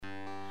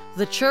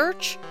The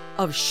Church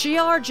of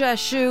Shear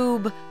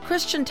Jashub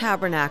Christian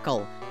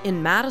Tabernacle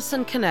in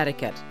Madison,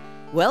 Connecticut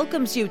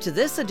welcomes you to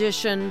this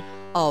edition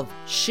of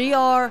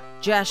Shear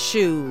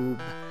Jashub,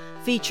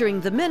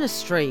 featuring the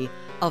ministry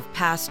of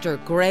Pastor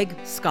Greg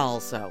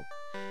Scalzo.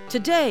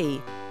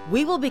 Today,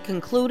 we will be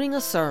concluding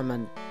a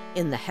sermon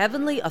in the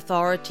Heavenly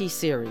Authority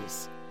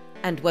series.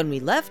 And when we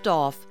left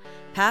off,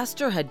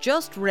 Pastor had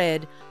just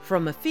read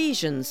from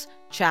Ephesians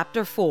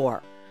chapter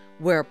 4,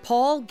 where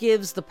Paul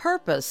gives the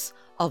purpose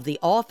of the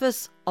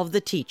office of the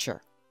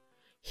teacher.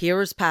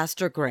 Here is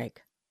Pastor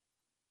Greg.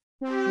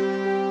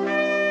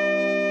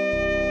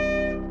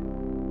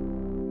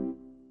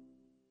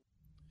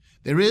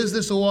 There is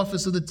this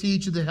office of the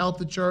teacher to help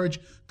the church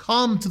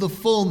come to the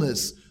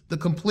fullness, the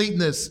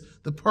completeness,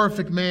 the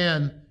perfect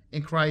man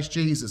in Christ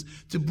Jesus,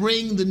 to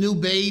bring the new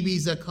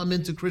babies that come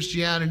into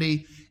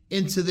Christianity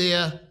into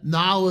their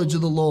knowledge of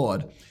the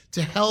Lord,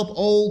 to help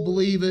old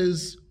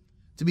believers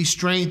to be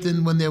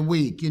strengthened when they're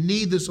weak. You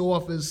need this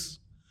office,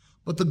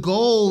 but the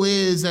goal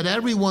is that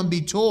everyone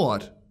be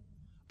taught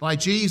by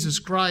Jesus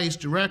Christ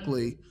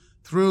directly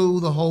through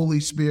the Holy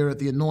Spirit,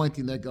 the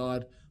anointing that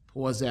God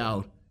pours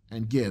out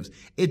and gives.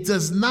 It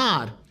does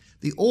not,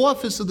 the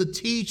office of the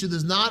teacher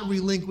does not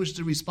relinquish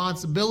the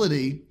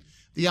responsibility,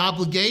 the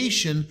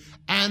obligation,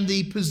 and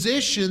the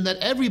position that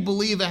every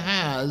believer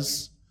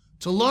has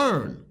to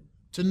learn,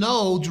 to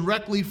know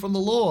directly from the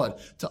Lord,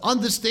 to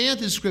understand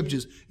His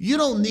scriptures. You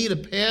don't need a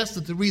pastor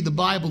to read the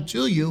Bible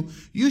to you.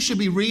 You should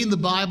be reading the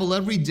Bible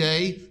every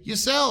day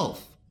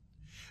yourself.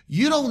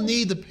 You don't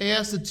need the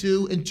pastor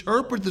to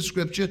interpret the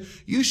scripture.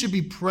 You should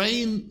be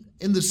praying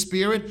in the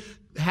Spirit,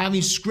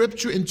 having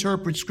scripture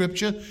interpret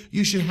scripture.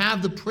 You should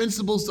have the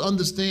principles to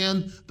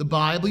understand the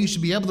Bible. You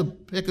should be able to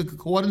pick a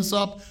concordance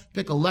up,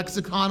 pick a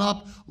lexicon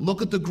up,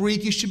 look at the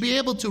Greek. You should be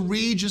able to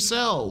read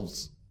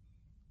yourselves.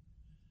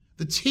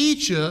 The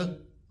teacher,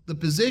 the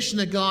position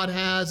that God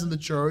has in the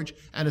church,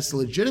 and it's a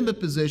legitimate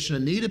position, a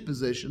needed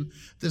position,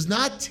 does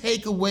not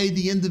take away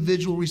the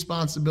individual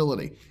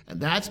responsibility.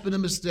 And that's been a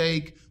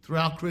mistake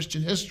throughout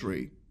Christian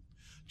history.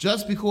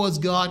 Just because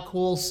God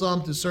calls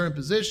some to certain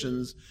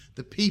positions,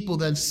 the people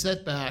then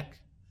sit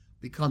back,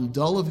 become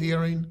dull of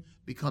hearing,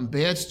 become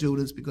bad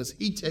students because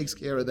He takes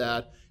care of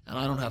that, and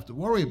I don't have to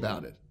worry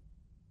about it.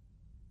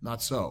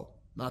 Not so.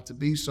 Not to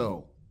be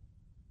so.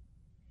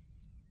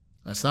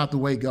 That's not the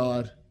way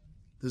God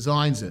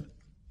designs it.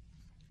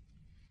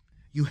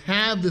 You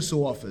have this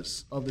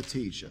office of the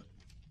teacher,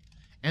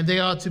 and they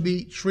are to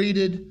be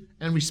treated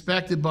and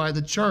respected by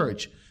the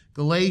church.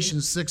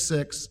 Galatians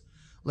 6:6,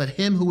 let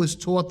him who is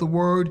taught the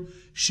word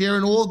share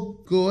in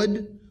all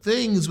good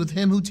things with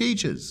him who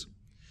teaches.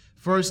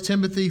 1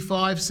 Timothy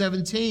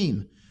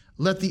 5:17,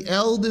 let the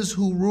elders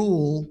who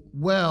rule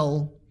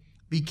well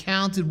be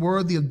counted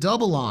worthy of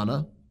double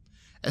honor,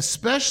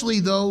 especially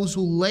those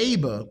who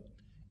labor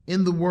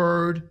in the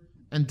word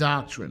and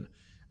doctrine.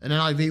 And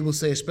NIV will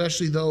say,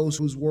 especially those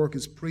whose work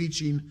is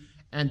preaching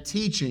and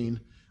teaching.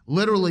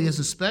 Literally, is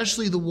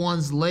especially the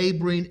ones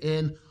laboring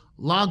in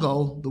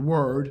logo, the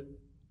word,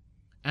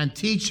 and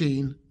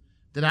teaching,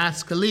 the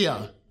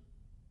didaskalia.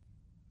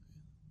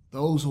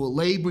 Those who are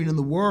laboring in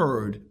the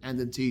word and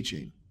in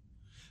teaching.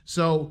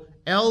 So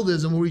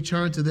elders, and we'll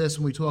return to this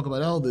when we talk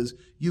about elders,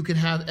 you can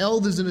have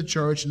elders in a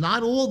church.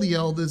 Not all the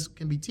elders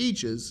can be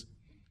teachers.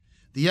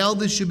 The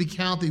elders should be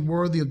counted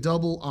worthy of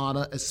double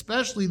honor,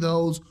 especially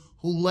those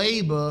who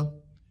labor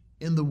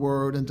in the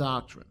word and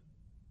doctrine.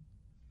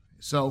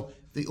 So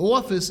the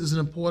office is an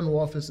important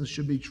office and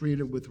should be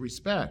treated with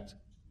respect.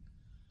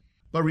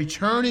 But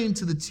returning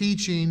to the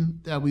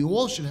teaching that we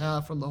all should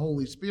have from the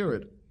Holy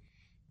Spirit,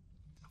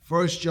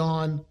 1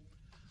 John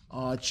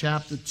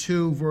chapter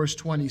 2, verse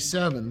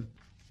 27.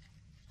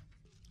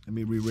 Let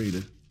me reread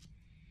it.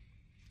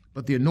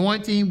 But the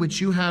anointing which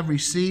you have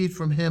received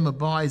from Him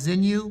abides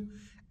in you,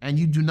 and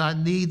you do not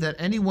need that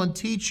anyone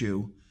teach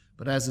you,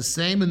 but as the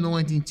same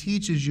anointing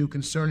teaches you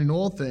concerning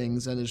all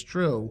things, and is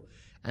true,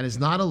 and is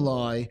not a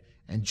lie,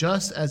 and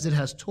just as it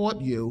has taught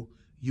you,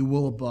 you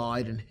will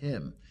abide in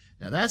Him.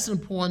 Now that's an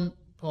important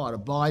part,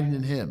 abiding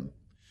in Him.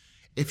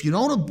 If you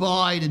don't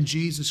abide in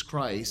Jesus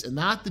Christ, and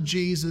not the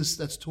Jesus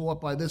that's taught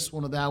by this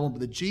one or that one,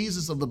 but the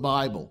Jesus of the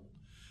Bible,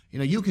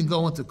 you can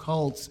go into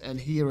cults and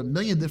hear a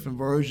million different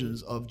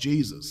versions of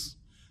Jesus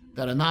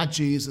that are not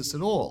Jesus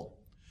at all.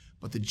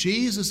 But the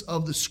Jesus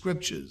of the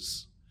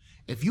Scriptures,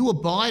 if you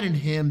abide in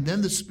Him,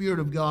 then the Spirit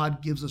of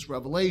God gives us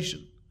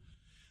revelation.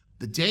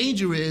 The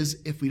danger is,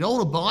 if we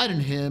don't abide in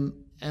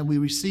Him and we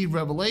receive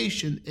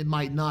revelation, it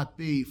might not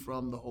be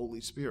from the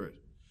Holy Spirit.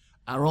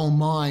 Our own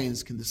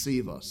minds can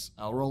deceive us.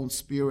 Our own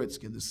spirits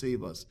can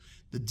deceive us.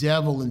 The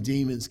devil and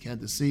demons can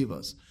deceive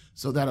us.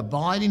 So that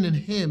abiding in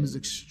Him is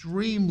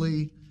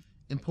extremely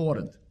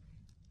important.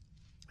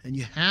 And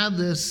you have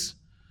this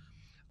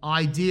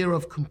idea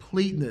of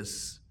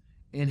completeness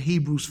in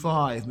Hebrews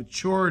 5,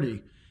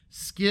 maturity,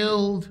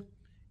 skilled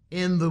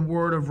in the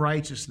word of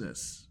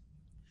righteousness,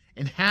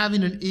 and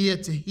having an ear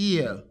to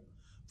hear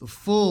the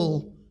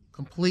full,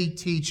 complete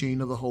teaching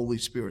of the Holy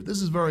Spirit.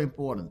 This is very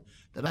important,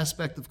 that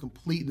aspect of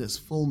completeness,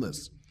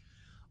 fullness.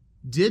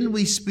 didn't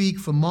we speak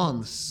for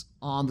months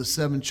on the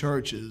 7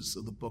 churches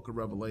of the book of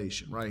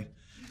Revelation, right?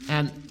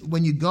 And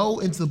when you go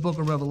into the book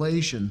of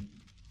Revelation,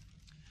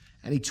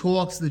 and he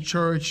talks to the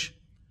church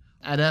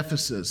at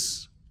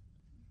Ephesus,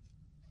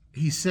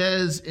 he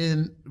says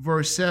in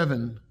verse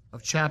 7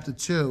 of chapter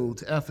 2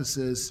 to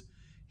Ephesus,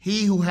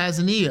 "He who has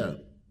an ear,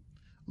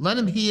 let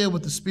him hear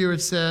what the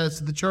Spirit says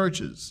to the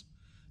churches.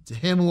 To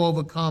him who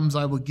overcomes,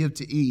 I will give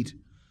to eat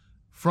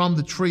from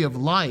the tree of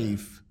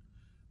life,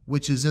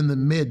 which is in the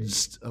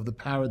midst of the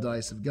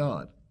paradise of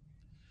God."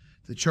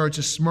 The church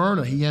of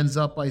Smyrna, he ends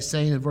up by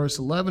saying in verse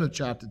 11 of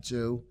chapter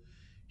 2,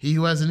 "He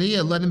who has an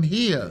ear, let him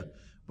hear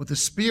what the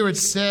Spirit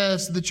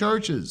says to the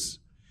churches.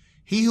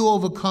 He who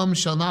overcomes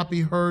shall not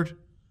be hurt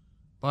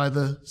by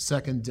the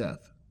second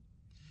death."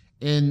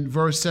 In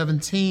verse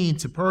 17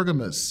 to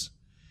Pergamos,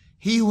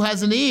 "He who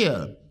has an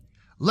ear,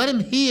 let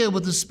him hear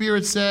what the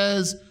Spirit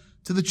says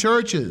to the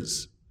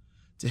churches.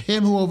 To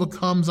him who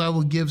overcomes, I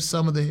will give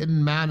some of the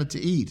hidden manna to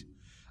eat,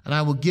 and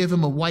I will give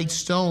him a white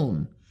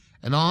stone,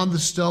 and on the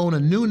stone a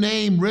new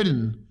name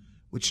written,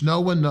 which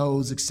no one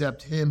knows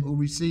except him who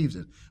receives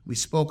it." We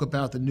spoke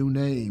about the new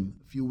name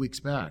a few weeks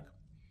back.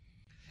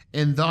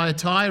 In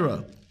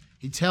Thyatira,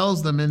 he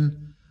tells them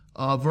in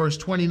verse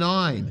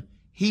 29,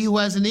 "He who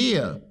has an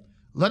ear,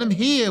 let him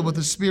hear what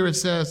the Spirit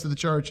says to the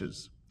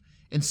churches."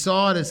 In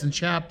Sardis, in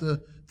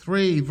chapter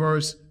 3,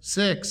 verse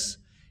 6,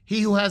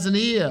 "He who has an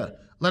ear,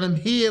 let him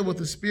hear what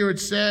the Spirit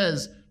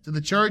says to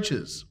the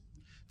churches."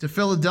 To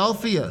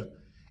Philadelphia,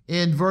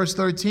 in verse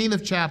 13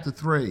 of chapter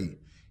 3,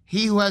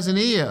 "He who has an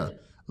ear,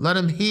 let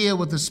him hear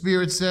what the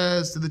Spirit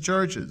says to the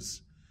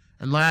churches."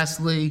 And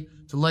lastly,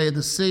 to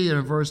Laodicea,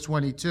 in verse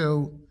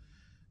 22,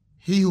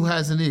 "He who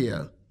has an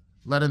ear,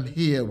 let him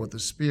hear what the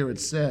Spirit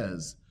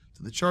says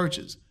to the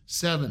churches."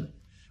 7.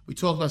 We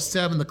talk about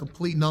 7, the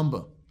complete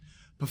number.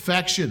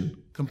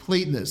 Perfection,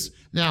 completeness.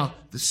 Now,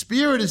 the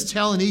Spirit is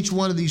telling each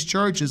one of these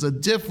churches a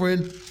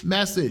different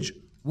message.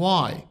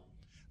 Why?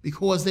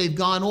 Because they've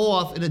gone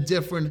off in a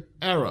different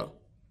era,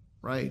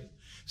 right?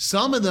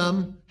 Some of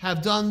them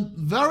have done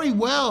very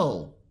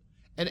well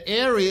in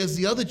areas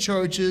the other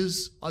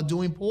churches are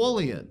doing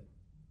poorly in.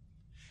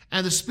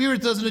 And the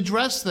Spirit doesn't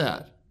address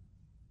that.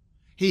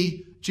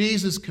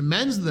 Jesus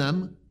commends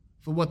them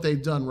for what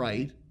they've done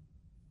right,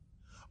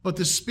 but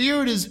the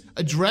Spirit is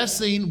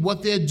addressing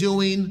what they're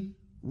doing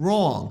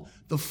wrong.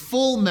 The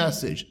full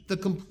message, the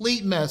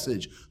complete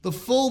message, the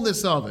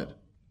fullness of it,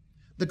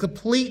 the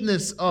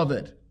completeness of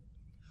it,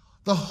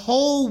 the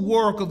whole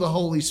work of the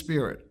Holy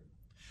Spirit.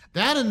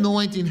 That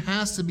anointing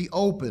has to be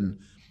open.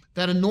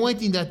 That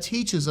anointing that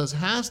teaches us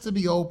has to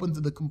be open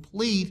to the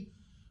complete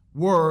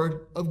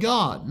Word of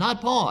God,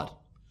 not part.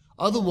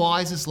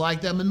 Otherwise, it's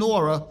like that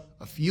menorah.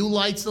 A few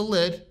lights are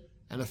lit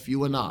and a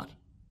few are not.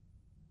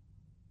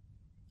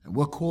 And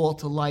we're called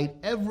to light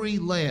every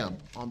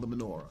lamp on the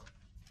menorah,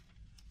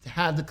 to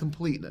have the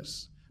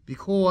completeness.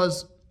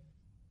 Because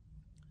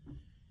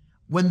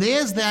when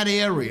there's that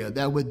area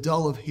that we're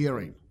dull of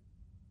hearing,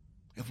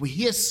 if we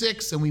hear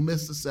 6 and we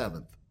miss the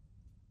 7th,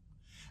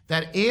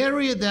 that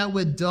area that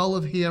we're dull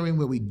of hearing,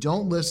 where we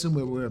don't listen,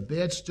 where we're a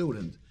bad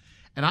student,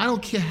 and I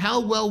don't care how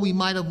well we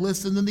might have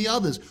listened in the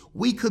others,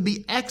 we could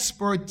be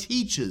expert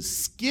teachers,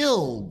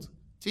 skilled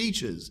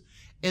teachers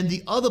in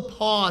the other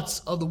parts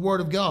of the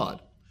Word of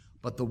God.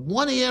 But the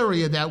one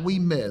area that we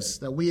miss,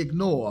 that we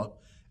ignore,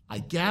 I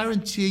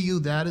guarantee you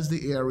that is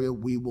the area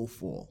we will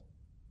fall.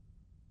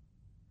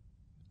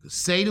 Because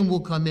Satan will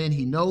come in,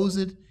 he knows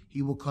it,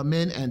 he will come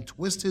in and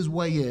twist his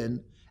way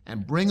in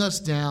and bring us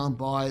down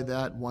by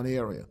that one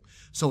area.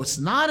 So it's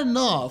not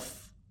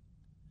enough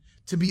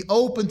to be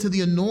open to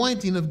the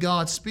anointing of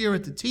God's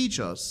Spirit to teach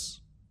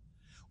us.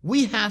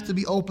 We have to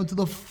be open to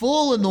the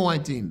full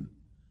anointing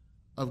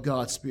of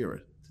God's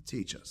Spirit to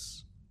teach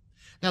us.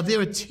 Now, there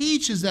are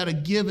teachers that are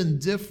given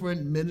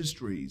different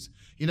ministries.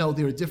 You know,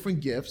 there are different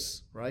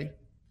gifts, right?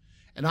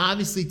 And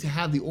obviously, to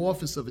have the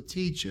office of a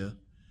teacher,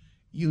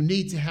 you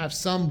need to have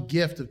some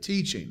gift of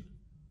teaching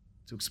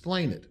to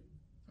explain it,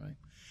 right?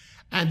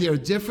 And there are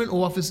different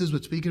offices.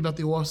 We're speaking about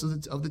the office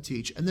of the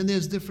teacher. And then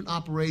there's different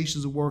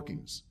operations or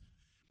workings.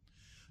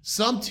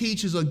 Some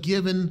teachers are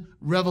given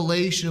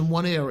revelation in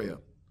one area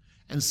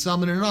and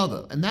some in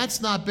another. And that's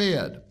not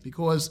bad,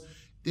 because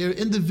their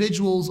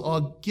individuals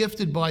are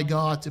gifted by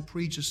God to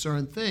preach a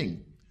certain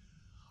thing.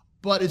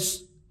 But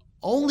it's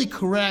only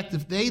correct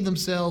if they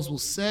themselves will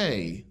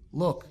say,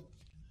 look,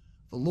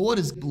 the Lord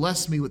has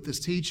blessed me with this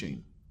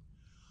teaching,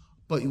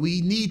 but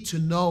we need to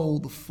know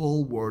the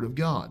full Word of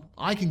God.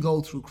 I can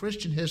go through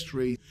Christian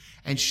history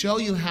and show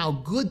you how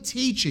good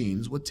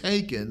teachings were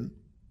taken,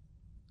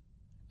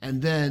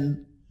 and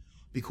then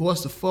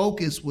because the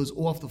focus was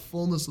off the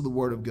fullness of the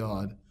Word of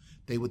God,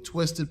 they were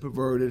twisted,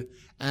 perverted,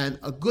 and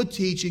a good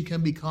teaching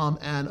can become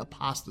an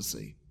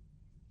apostasy.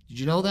 Did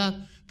you know that?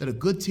 That a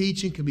good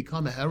teaching can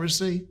become a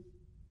heresy?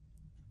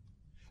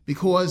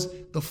 Because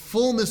the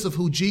fullness of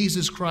who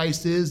Jesus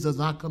Christ is does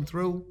not come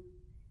through.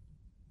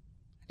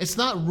 It's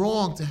not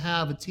wrong to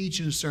have a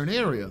teaching in a certain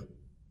area,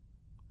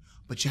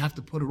 but you have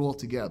to put it all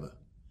together.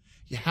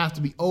 You have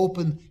to be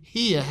open,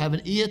 hear, have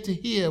an ear to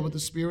hear what the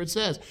Spirit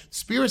says. The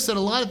Spirit said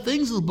a lot of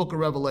things in the book of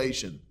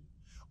Revelation.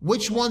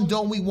 Which one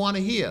don't we want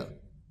to hear?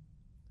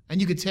 And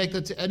you could take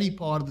that to any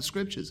part of the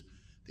scriptures.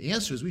 The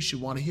answer is we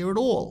should want to hear it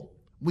all.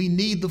 We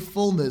need the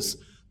fullness,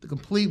 the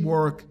complete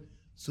work,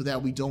 so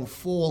that we don't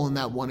fall in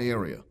that one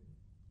area.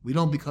 We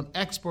don't become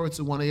experts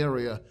in one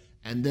area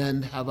and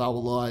then have our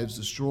lives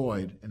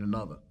destroyed in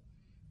another.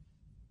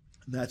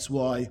 And that's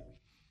why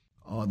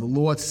the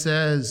Lord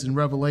says in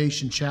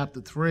Revelation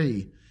chapter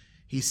 3,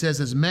 he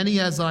says, as many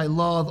as I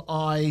love,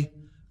 I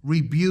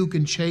rebuke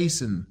and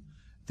chasten.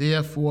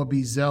 Therefore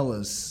be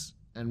zealous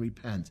and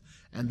repent.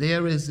 And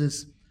there is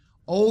this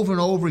over and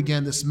over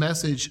again, this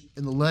message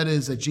in the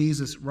letters that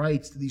Jesus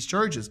writes to these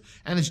churches.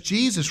 And it's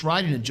Jesus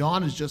writing it.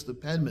 John is just the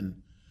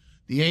penman.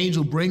 The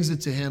angel brings it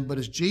to him, but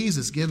it's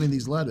Jesus giving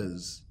these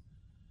letters.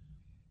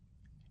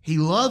 He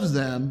loves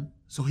them,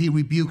 so he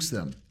rebukes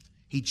them.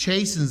 He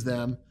chastens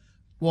them.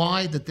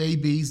 Why? That they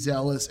be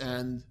zealous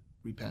and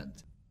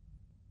repent.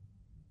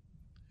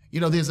 You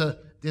know, there's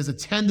a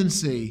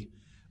tendency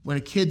when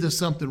a kid does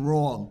something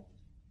wrong,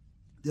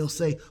 they'll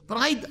say, but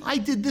I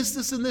did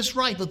this, and this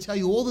right. They'll tell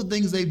you all the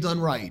things they've done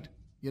right,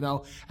 you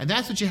know. And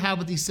that's what you have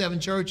with these 7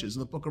 churches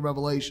in the book of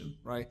Revelation,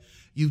 right?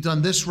 You've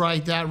done this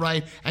right, that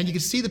right. And you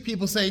can see the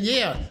people saying,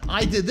 yeah,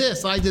 I did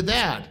this, I did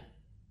that.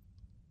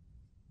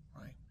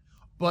 Right?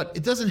 But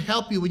it doesn't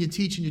help you when you're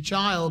teaching your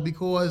child,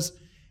 because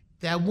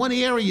that one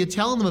area you're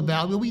telling them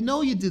about, well, we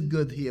know you did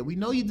good here. We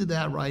know you did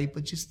that right,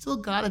 but you still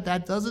got it.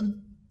 That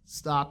doesn't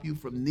stop you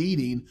from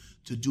needing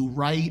to do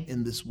right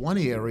in this one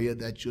area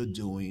that you're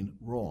doing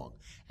wrong.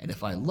 And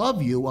if I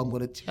love you, I'm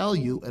going to tell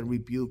you and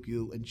rebuke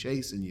you and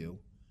chasten you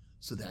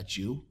so that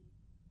you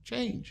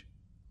change,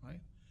 right?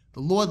 The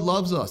Lord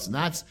loves us, and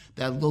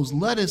those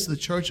letters to the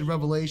church of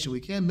Revelation, we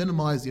can't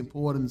minimize the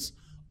importance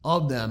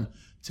of them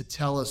to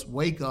tell us,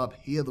 wake up,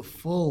 hear the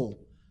full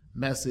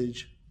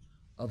message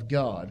of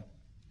God.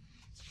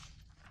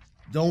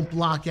 Don't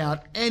block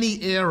out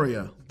any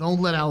area.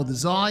 Don't let our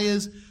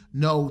desires,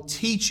 no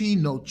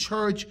teaching, no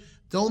church,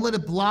 don't let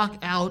it block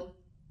out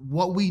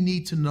what we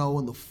need to know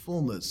in the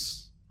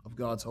fullness of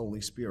God's Holy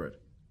Spirit.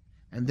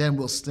 And then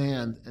we'll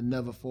stand and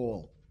never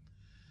fall.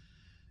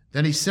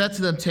 Then he said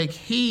to them, take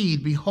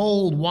heed,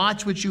 behold,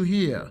 watch what you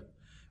hear.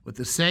 With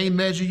the same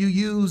measure you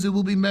use, it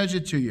will be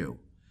measured to you.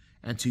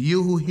 And to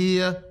you who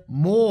hear,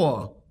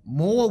 more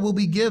will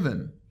be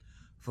given.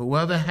 For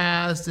whoever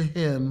has, to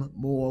him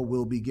more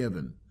will be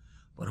given.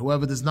 But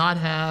whoever does not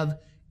have,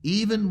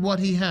 even what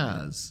he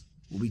has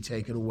will be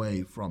taken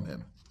away from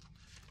him.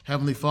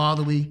 Heavenly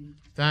Father, we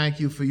thank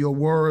you for your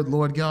word,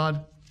 Lord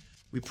God.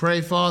 We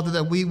pray, Father,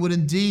 that we would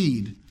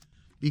indeed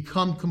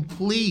become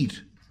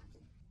complete,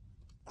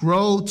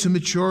 grow to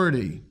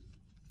maturity,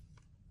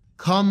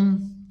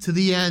 come to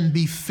the end,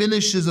 be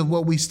finishers of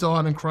what we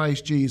start in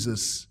Christ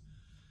Jesus,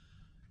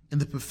 in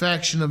the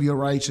perfection of your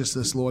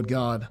righteousness, Lord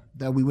God,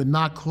 that we would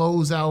not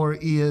close our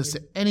ears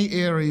to any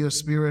area your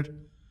Spirit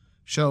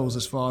shows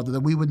us, Father,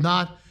 that we would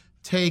not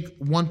take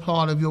one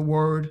part of your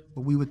word,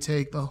 but we would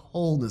take the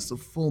wholeness, the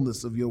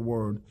fullness of your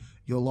word,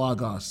 your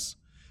Logos,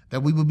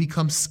 that we would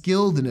become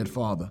skilled in it,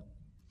 Father.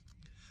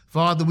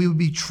 Father, we would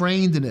be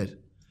trained in it,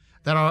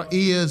 that our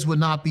ears would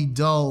not be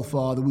dull,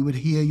 Father. We would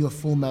hear your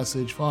full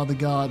message, Father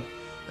God,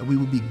 that we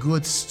would be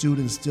good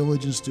students,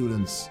 diligent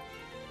students,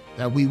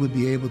 that we would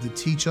be able to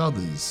teach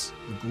others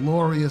the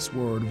glorious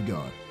word of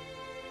God.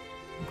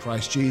 In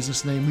Christ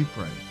Jesus' name we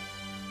pray.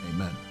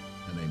 Amen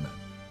and amen.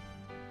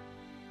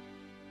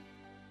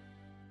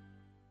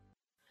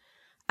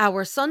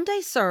 Our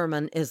Sunday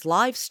sermon is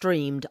live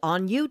streamed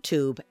on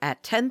YouTube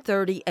at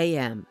 10:30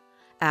 a.m.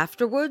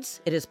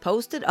 Afterwards, it is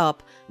posted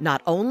up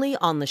not only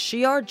on the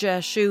Shear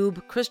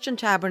Jashub Christian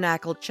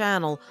Tabernacle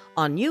channel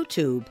on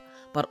YouTube,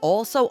 but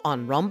also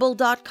on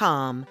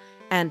rumble.com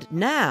and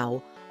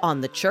now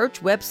on the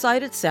church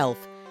website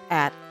itself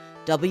at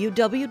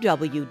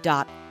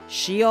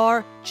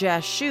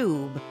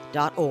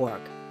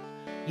www.shearjashub.org.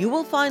 You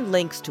will find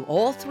links to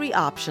all 3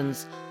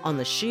 options on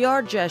the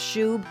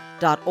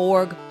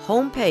shearjashub.org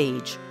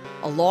homepage,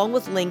 along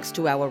with links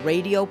to our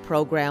radio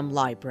program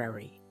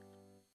library.